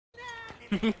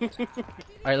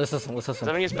Alright, let's listen, let's listen. Does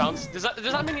that mean he's bouncing? Does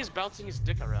that mean he's bouncing his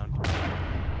dick around?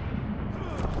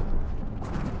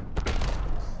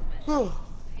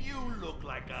 You look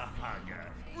like a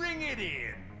hugger. Bring it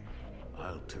in.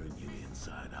 I'll turn you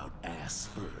inside out ass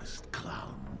first,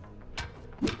 clown.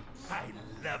 I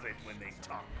love it when they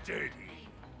talk dirty.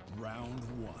 Round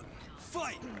 1.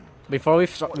 Fight. Before we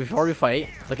fight,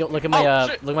 look at my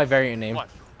look at my variant name. What?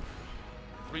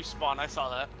 Respawn. I saw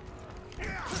that.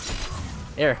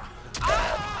 Here.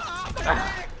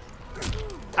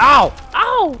 Ow!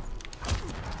 Ow!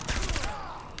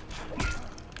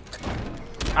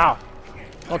 Ow!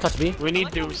 Don't touch me. We need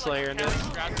Doomslayer in this.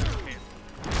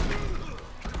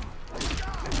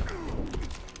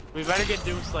 We better get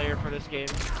Doomslayer for this game.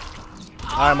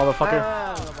 Alright, motherfucker.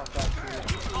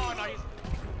 Oh, no,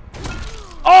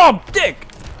 Oh, dick!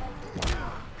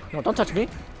 No, don't touch me.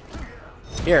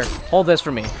 Here, hold this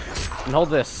for me. And hold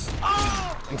this.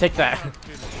 And take that.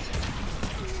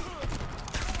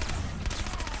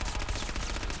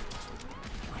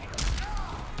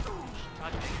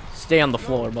 Stay on the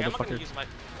floor, motherfucker.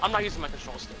 I'm not using my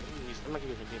control stick. I'm not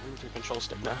using the control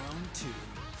stick now. Round 2.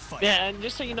 Fight. Yeah, and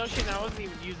just so you know, shit, I wasn't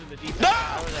even using the D-pad.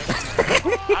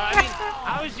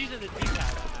 I was using the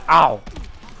D-pad. Ow!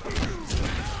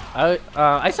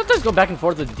 I sometimes go back and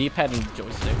forth with D-pad and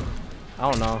joystick. I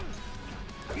don't know.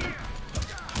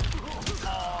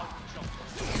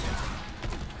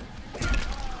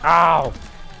 Ow!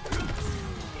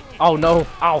 Oh no!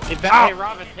 Ow! Hey,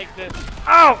 Robin, take this.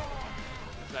 Ow!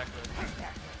 Exactly.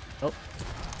 Oh.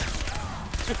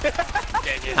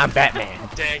 Dang it. I'm Batman.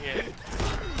 Dang it.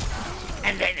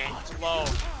 And Batman. It's low.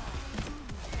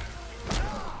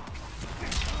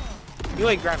 You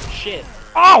ain't grabbing shit.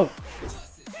 Ow!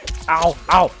 Ow!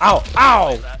 Ow! Ow!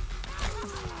 Ow!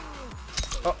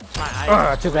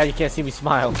 Oh, too bad you can't see me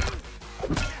smile.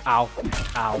 Ow!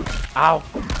 Ow! Ow!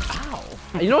 Ow!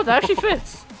 You know what? That actually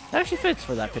fits. That actually fits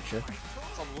for that picture.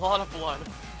 It's a lot of blood.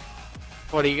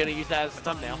 What, are you gonna use that as a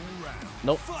thumbnail?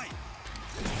 Nope.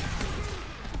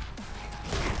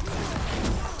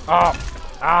 Oh!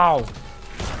 Ow!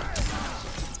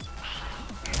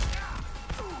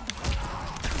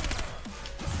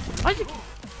 Why'd you...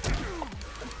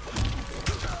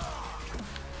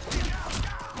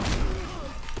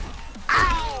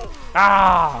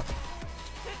 Ah!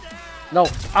 No!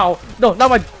 Ow! No! Not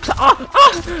my... Ah!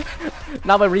 Ah!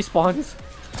 Not my respawns.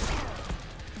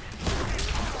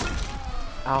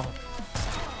 Ow!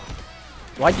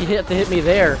 Why'd you have to hit me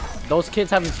there? Those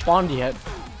kids haven't spawned yet.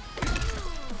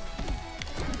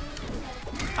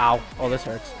 Ow! Oh, this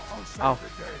hurts. Ow!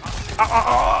 Ow!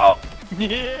 Ow! Ow!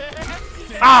 Yeah.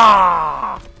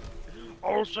 Ah!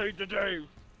 I'll save the day.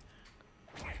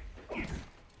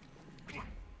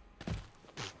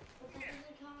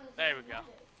 There we go.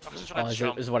 I was Oh, trying to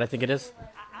jump. is it what I think it is?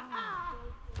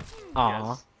 Aw,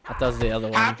 Yes. I thought that was the other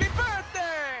one. Happy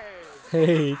birthday!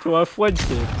 Hey, to our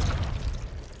friendship.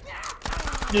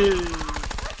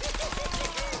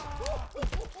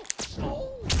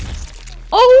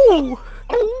 Oh!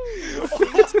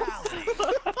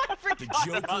 The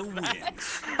Joker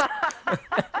wins.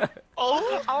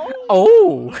 Oh! Oh!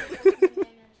 Oh!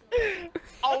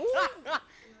 Oh!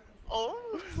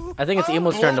 Oh! I think it's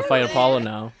Emo's turn to fight Apollo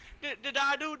now. Did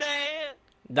I do that?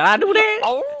 Did I do that?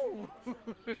 Oh!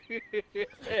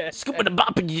 Scoop of the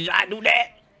bop, did I do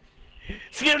that?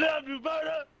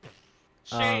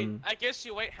 Shane, I guess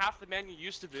you ain't half the man you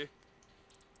used to be.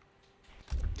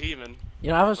 Demon.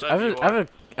 You know, I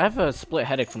have a split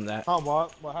headache from that. Oh,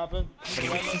 what? What happened? It's the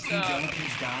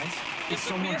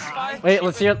PS5. Wait,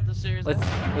 let's hear. The series.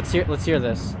 Let's hear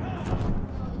this.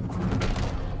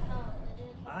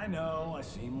 I know, I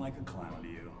seem like a clown to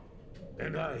you.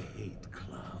 And I hate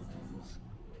clowns.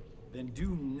 Then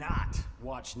do not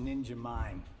watch Ninja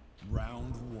Mime.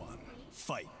 Round 1.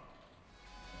 Fight.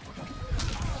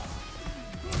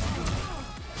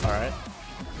 Alright.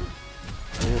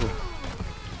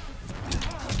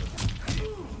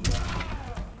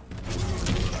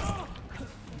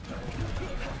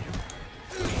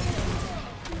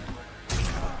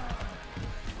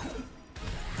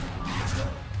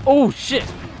 Oh shit!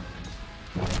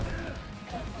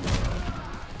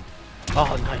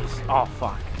 Oh nice. Oh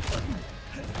fuck.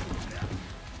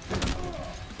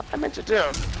 I meant to do.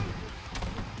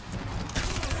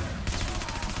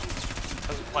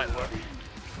 Doesn't quite work.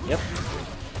 Yep.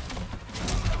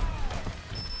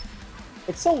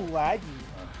 It's so laggy.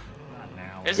 Not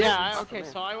now. Is it? Yeah, okay,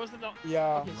 so I wasn't the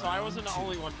Yeah. okay, so I wasn't the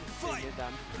only one who did it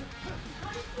then.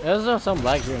 There's some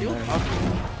lag here and there.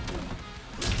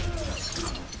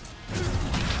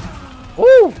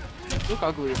 Ooh! Look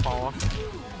ugly, Apollo.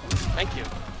 Thank you.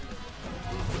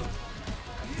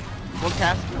 What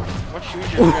casket? What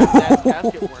shoes your granddad's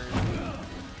casket wearing?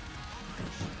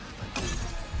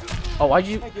 Oh, why'd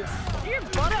you? Thank you. Get your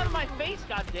butt out of my face,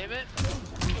 goddammit!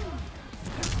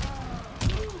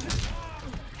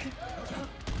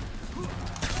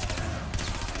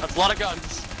 That's a lot of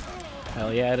guns.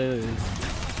 Hell yeah, it is.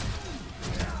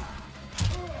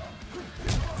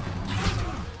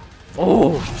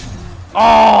 Oh!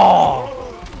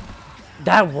 Oh!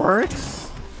 That works?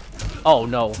 Oh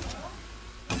no.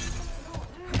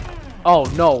 Oh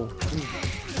no.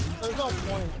 There's no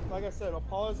point. Like I said,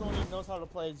 Apollo's only knows how to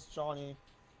play as Johnny.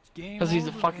 Because he's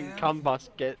a fucking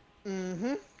combusket.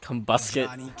 Mm-hmm. Combusket.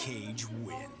 Johnny Cage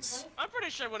wins. I'm pretty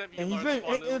sure whenever you And he's learn been.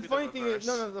 spawn, And it'll the be funny the thing is,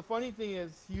 reverse. the funny thing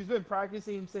is, he's been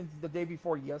practicing since the day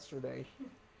before yesterday.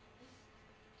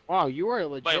 Wow, you are a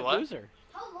legit Wait, what? loser.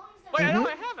 Wait, I know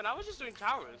I haven't. I was just doing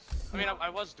towers. I mean, I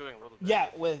was doing a little bit. Yeah,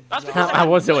 with. That's because I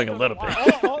was doing a little bit.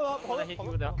 Hold up, I'm hold gonna up, hit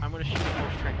hold you up. with a, I'm gonna shoot you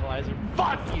with a tranquilizer.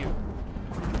 Fuck you!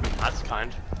 That's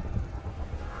kind.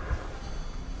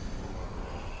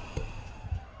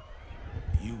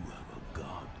 You have a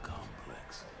god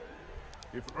complex.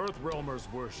 If Earthrealmers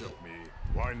worship me,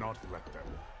 why not let them?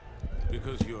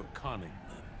 Because you're conning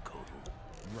them, Kotal.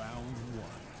 Round one.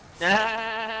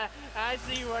 I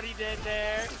see what he did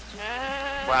there.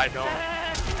 Well, I don't.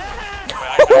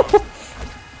 Wait, I don't. Wait,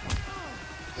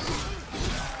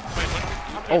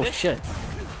 what? Oh shit.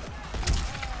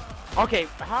 Okay,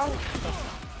 how?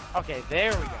 Okay,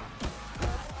 there we go.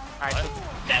 Alright, so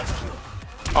that's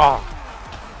Oh.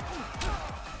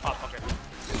 Oh, okay.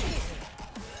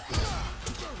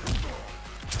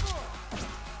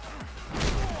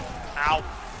 Ow.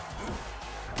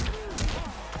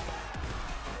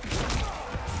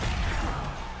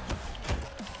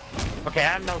 okay, I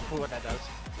have no clue what that does.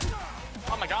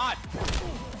 Oh my god.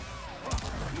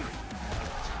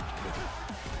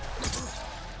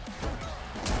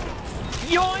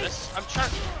 Yoink!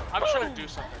 I'm trying to do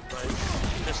something, but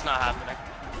it's just not happening.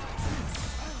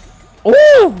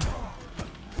 Ooh!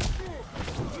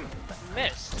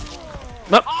 Missed.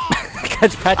 Nope.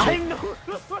 Catch I Patrick. know.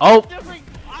 Oh. Doing.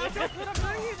 I don't know what I'm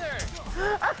doing either.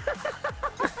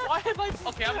 Why am I?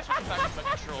 Okay, I'm switching back to my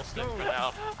control stick for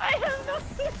now. I have no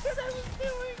clue what I was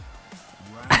doing.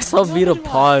 I saw Vito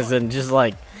pause and just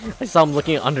like I saw him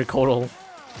looking under Kotal.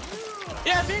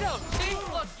 Yeah, Vito. See,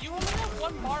 look, you only have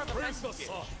 1 bar of a gauge.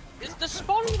 Is the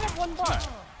spawn you have 1 bar?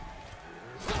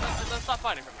 That's not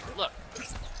finding from me. Look,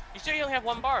 you say you only have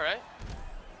 1 bar, right?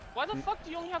 Why the fuck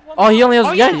do you only have 1 bar? Oh, he only has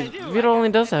Oh, yeah. I do. Vito only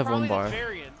does It's have probably 1 bar. the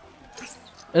variant.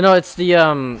 No, it's the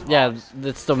yeah,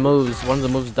 it's the moves. One of the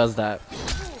moves does that.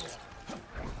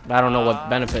 But I don't know what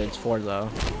benefit it's for though.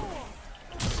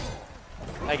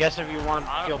 I guess if you want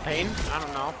to feel pain, I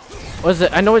don't know. What is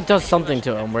it? I know it does something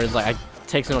to him where it's like it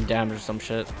takes no damage or some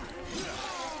shit.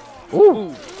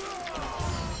 Ooh.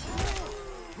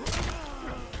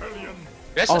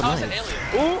 Yes, Oh, I was an nice.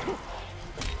 alien. Ooh.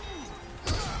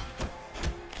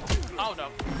 Oh no.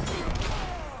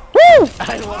 Woo!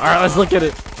 Alright, let's look at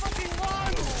it.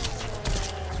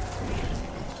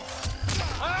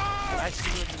 I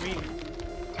see what you mean.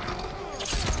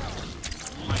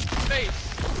 My face.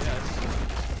 Yes.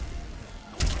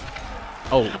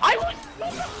 Oh. I was.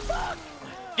 What the fuck?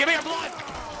 Give me your blood.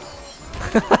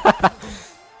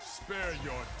 Spare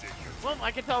your dignity. Well,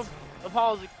 I can tell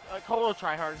Apollo's a Colo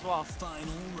tryhard as well. Final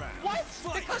round. What?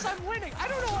 Because I'm winning. I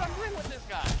don't know what I'm doing with this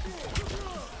guy.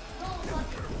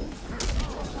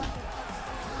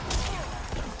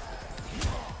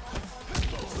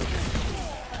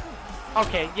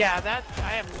 Okay, yeah, that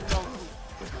I have no clue.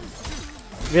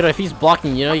 Vito, if he's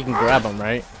blocking, you know you can grab him,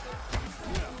 right?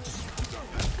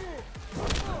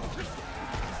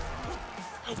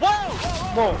 Whoa!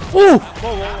 Whoa! Whoa, Ooh!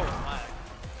 whoa, whoa, whoa.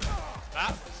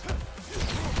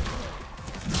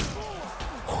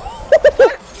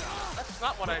 That's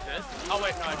not what I did. Oh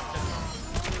wait, no, I did.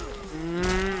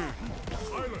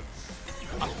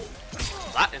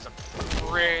 That is a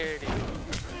pretty.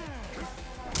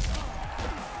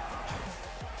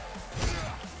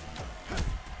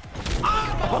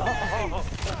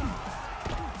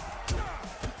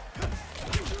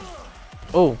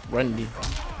 Oh, Randy.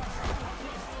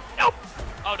 Oh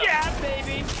no. Yeah,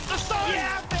 baby. The sun!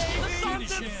 Yeah, baby. The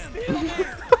sun's been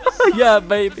Yeah,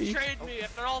 baby. betrayed me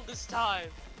after all this time.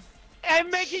 I'm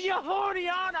making you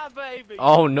Horiana, baby.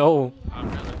 Oh no. Oh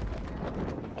really?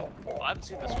 Oh, I haven't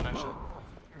seen this one actually.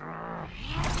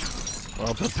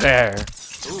 Well, prepare.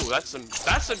 Ooh, that's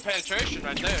some penetration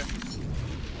right there.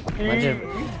 Imagine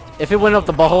if it went up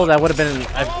the butthole, that would have been.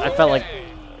 I felt like.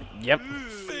 Yep.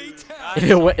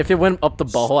 If it went up the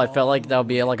butthole, I felt like that would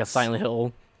be like a Silent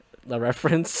Hill, the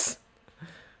reference.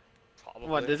 Probably.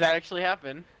 What, does that actually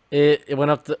happen? It went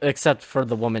up, except for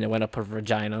the woman, it went up her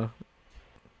vagina.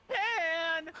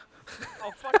 And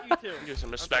oh, fuck you too. Give some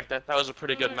respect. That was a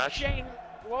pretty good match. Shane,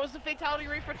 what was the fatality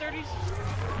rate for 30s?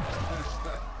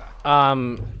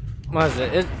 What is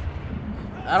it?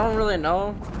 I don't really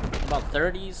know about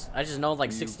 30s. I just know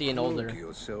like 60 and older.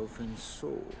 Yourself in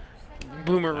soul.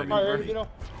 Boomer Alright, remover. you know,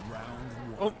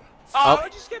 Oh, Oh.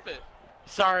 why'd you skip it?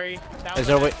 Sorry. That Is was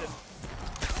there a an way? accident.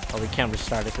 Oh, we can't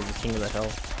restart it because it's King of the Hill. A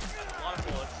lot of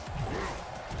bullets.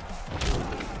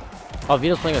 Oh,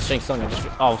 Vito's playing a Shang Tsung.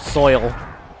 Oh, soil.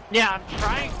 Yeah, I'm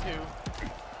trying to.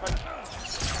 But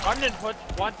London puts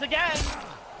once again.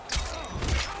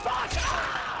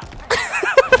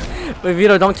 Wait,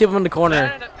 Vito, don't keep him in the corner.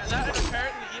 And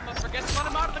apparently Emo forgets to let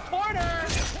him out of the corner.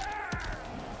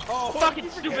 oh, Fucking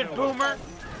stupid boomer.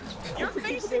 You're I keep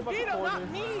facing forgetting about the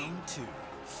Vito, not corner. me.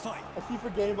 I keep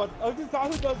forgetting about. Oh, this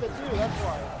Kahu does that too. That's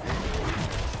why.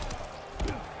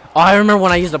 Oh, I remember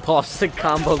when I used to pull off sick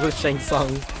combos with Shang Tsung.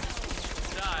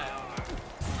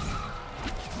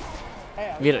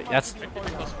 Hey, Vito, that's.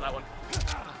 Close for that one.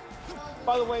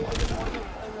 By the way, in the tournament,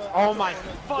 Oh my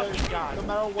tournament, fucking there's- God. No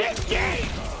matter what,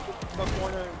 the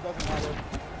corner doesn't matter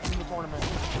in the tournament.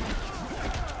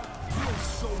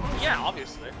 Yeah,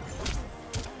 obviously.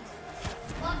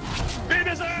 Beat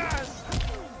his ass!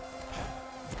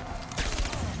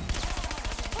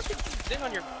 Fucking thing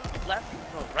on your left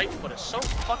or right foot is so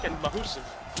fucking mahusive.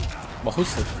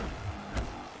 Mahusive.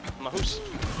 Mahusive.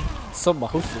 So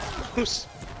mahusive. Mahus.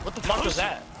 What the fuck was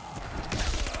that?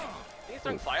 Are you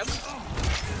throwing fire?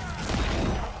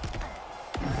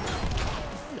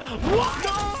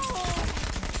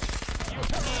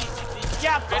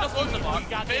 Yeah, Vito fuck blows you, the bar. you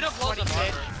goddamn Vito blows the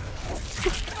sweaty bar.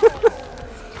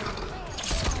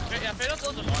 bitch. Yeah, Vito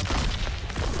blows the bar.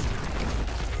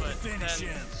 But then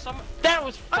some... That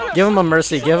was I don't know, Give him a some-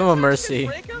 mercy, some give him a attacks mercy. can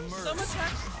break him, some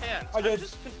attacks can't. I I'm did.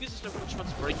 just confused as to which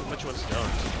one's breaking, which ones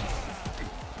don't.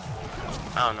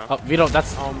 I don't know. Oh, Vito,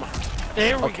 that's.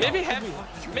 There we Okay. go.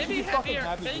 Maybe fucking heavier,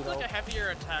 happy, maybe Vito. like a heavier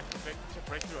attack to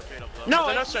break through a fatal blow. No,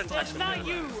 I know it's, certain attacks it's can not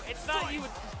do you. It's not you. It's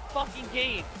this fucking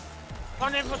game.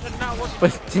 London puts are not working.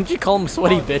 But didn't you call him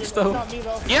sweaty Oh, bitch that's though? not me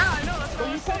though. Yeah, I know. That's But what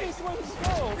you I'm told me saying. swing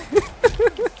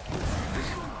slow.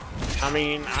 I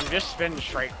mean, I'm just spinning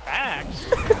straight facts.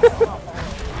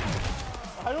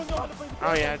 I don't know how to play the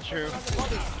Oh yeah, true.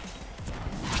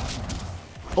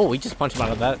 Oh, we just punched him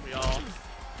out of that. We all.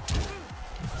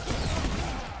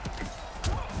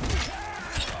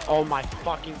 Oh my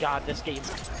fucking god, this game.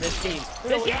 This game.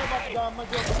 This This game. I'm gonna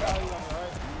do a fatality on you,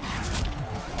 alright?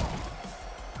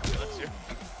 Let's see.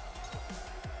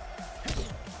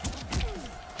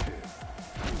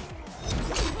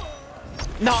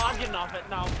 No, I'm getting off it.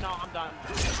 No, I'm done.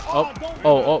 Oh, don't do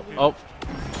oh, that. oh, oh.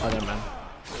 Oh, never mind.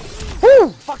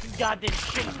 Fucking goddamn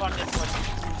shit London puts.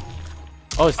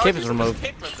 Oh, his cape Oh, is you removed.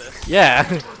 Cape for this.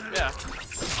 Yeah. Yeah.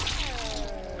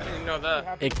 I didn't know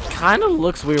that. It kind of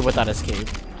looks weird without his cape.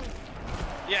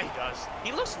 Yeah, he does.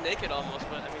 He looks naked almost,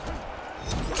 but I mean.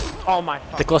 Oh my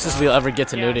fucking The closest god. we'll ever get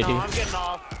to Yeah, nudity. no, I'm getting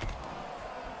off.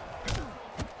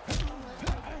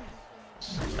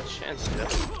 A chance to.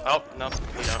 Oh no,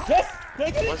 you know.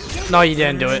 Take it! What's... No, you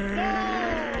didn't do it.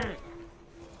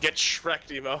 Get Shrek'd,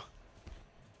 Emo.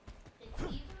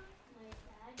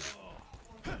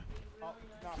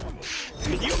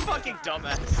 You fucking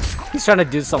dumbass. He's trying to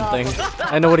do something.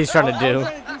 I know what he's trying to do.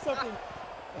 I'm trying to do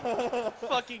something.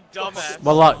 Fucking dumbass.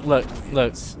 Well,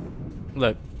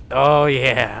 look. Oh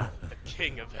yeah. The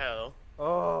king of hell.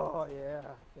 Oh yeah,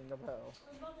 King of Hell.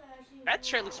 That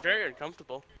chair looks very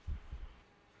uncomfortable.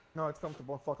 No, it's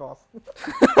comfortable. Fuck off.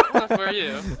 Where are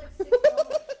you?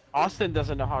 Austin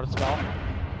doesn't know how to spell.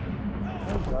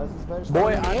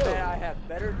 Boy, I bet I have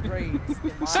better grades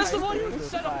in my Says the one who English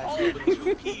set up class. all with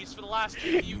 2 P's for the last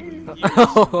few years.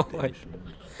 Oh, my-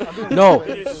 no,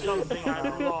 It is something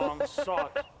I've long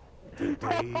sought.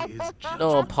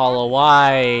 no, Apollo.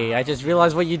 Why? I just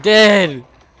realized what you did.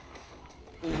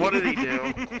 What did he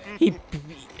do? He,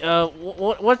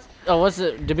 what? What's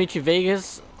it? Dimitri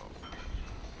Vegas?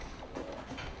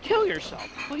 Kill yourself,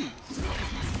 please.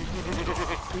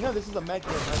 You know this is a med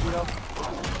kit, right? You know.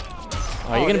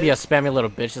 Oh, you're gonna be a spammy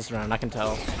little bitch this round. I can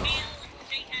tell.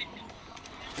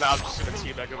 Nah, I'm just gonna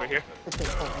teabag over here.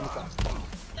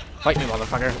 Fight me,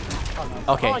 motherfucker.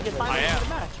 Okay. Oh, I get I finally am. to the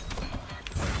match.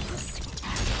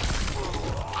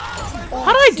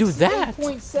 How did I do that?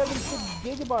 6.76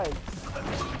 gigabytes.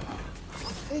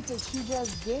 It's a huge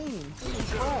ass game. Holy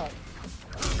crap.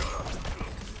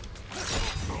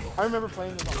 I remember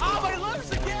playing this on Oh, my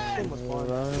lips again! It was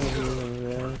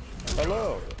fun.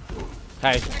 Hello.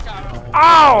 Hey.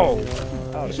 Ow!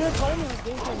 You should have told me the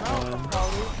game came out,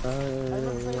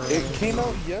 Kahu. It came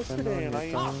out yesterday and I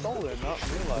installed it, not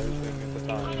realizing at the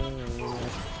time.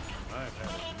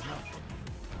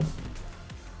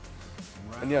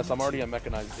 And yes, I'm already a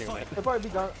mechanized unit. It'll probably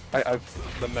be done.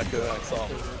 I've the mecha I saw.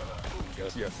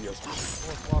 Yes.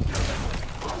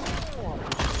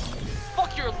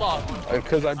 Fuck your luck.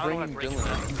 Because I bring Dylan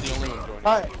in. He's the only one joining.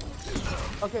 Alright.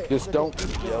 Okay. Just don't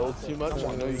yell too much.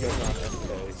 I know you guys are on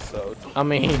MK, so I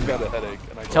mean, I've got a headache.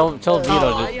 And I tell Vito to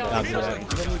I not do that.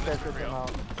 The new character came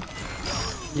out.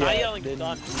 My yelling then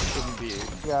done. shouldn't be.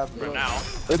 Yeah. For now.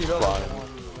 It's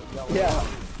fine. Yeah.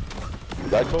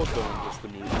 I told Dylan just to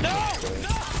mute.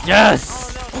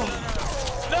 Yes!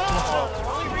 No! The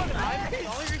only reason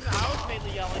I was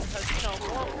mainly yelling because, you know,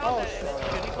 Mortal Kombat and it's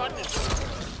shitty button.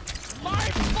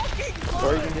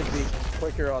 Or you can just be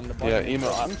quicker on the button. Yeah, email.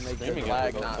 I'm to make streaming the it,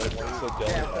 lag though, not but work. so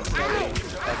Dylan.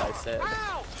 As I said.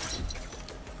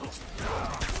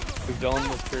 Because Dylan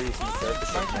was curious in the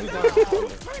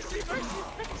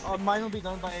character. Mine will be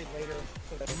done by later.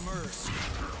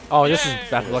 Oh, this is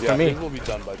bad luck for me. His will be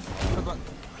done by tomorrow.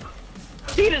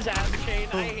 Beat his ass, Shane.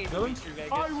 I hate you,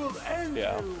 Vegas.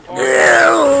 Yeah.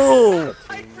 Ew!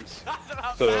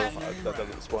 So that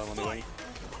doesn't spoil anything.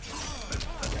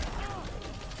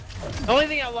 The only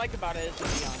thing I like about it is the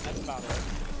neon. That's about it.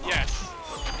 Yes.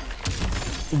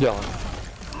 Dylan.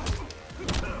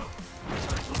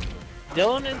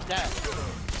 Dylan is dead.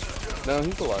 No,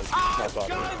 he's alive. He's not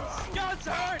talking. Guns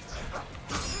hurt!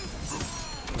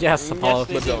 Yes, Apollo.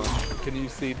 But Dylan, can you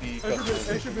see the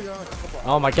customer?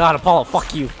 Oh my god, Apollo,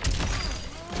 fuck you.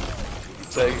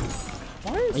 Say,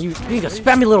 You a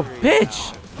spammy little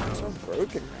bitch!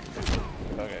 Broken.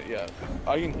 okay, yeah.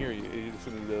 I can hear you. You just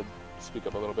need to speak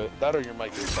up a little bit. That or your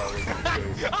mic is probably.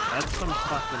 That's some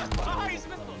fucking. Oh, he's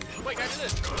missile. Wait, can I do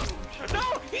this?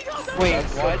 No! He goes out! Wait,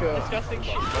 That's what? like a- Disgusting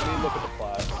shit. Let me look at the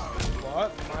class.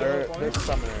 What? They're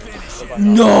summoners. If I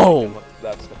No! know,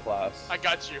 That's the class. I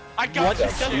got you. I What got you.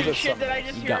 disgusting Vito shit did I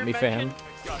just You hear got him me, mention?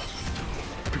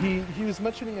 fam. He was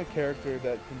mentioning a character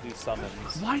that can do summons.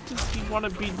 Why does he want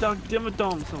to be Doug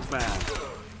Dimmadome so bad?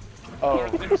 Oh,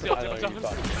 They're still I know what you're doing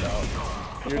talking about.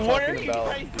 You're What are talking you about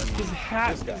guys- His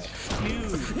hat this guy.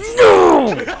 is huge.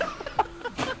 No!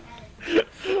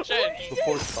 Shane. The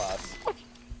fourth class.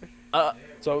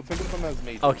 So think of them as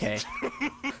mages. Okay.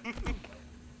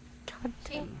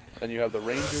 And you have the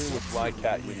ranger, which my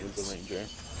cat uses the ranger.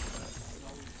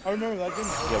 I remember that game.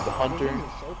 You have the hunter.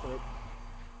 So quick.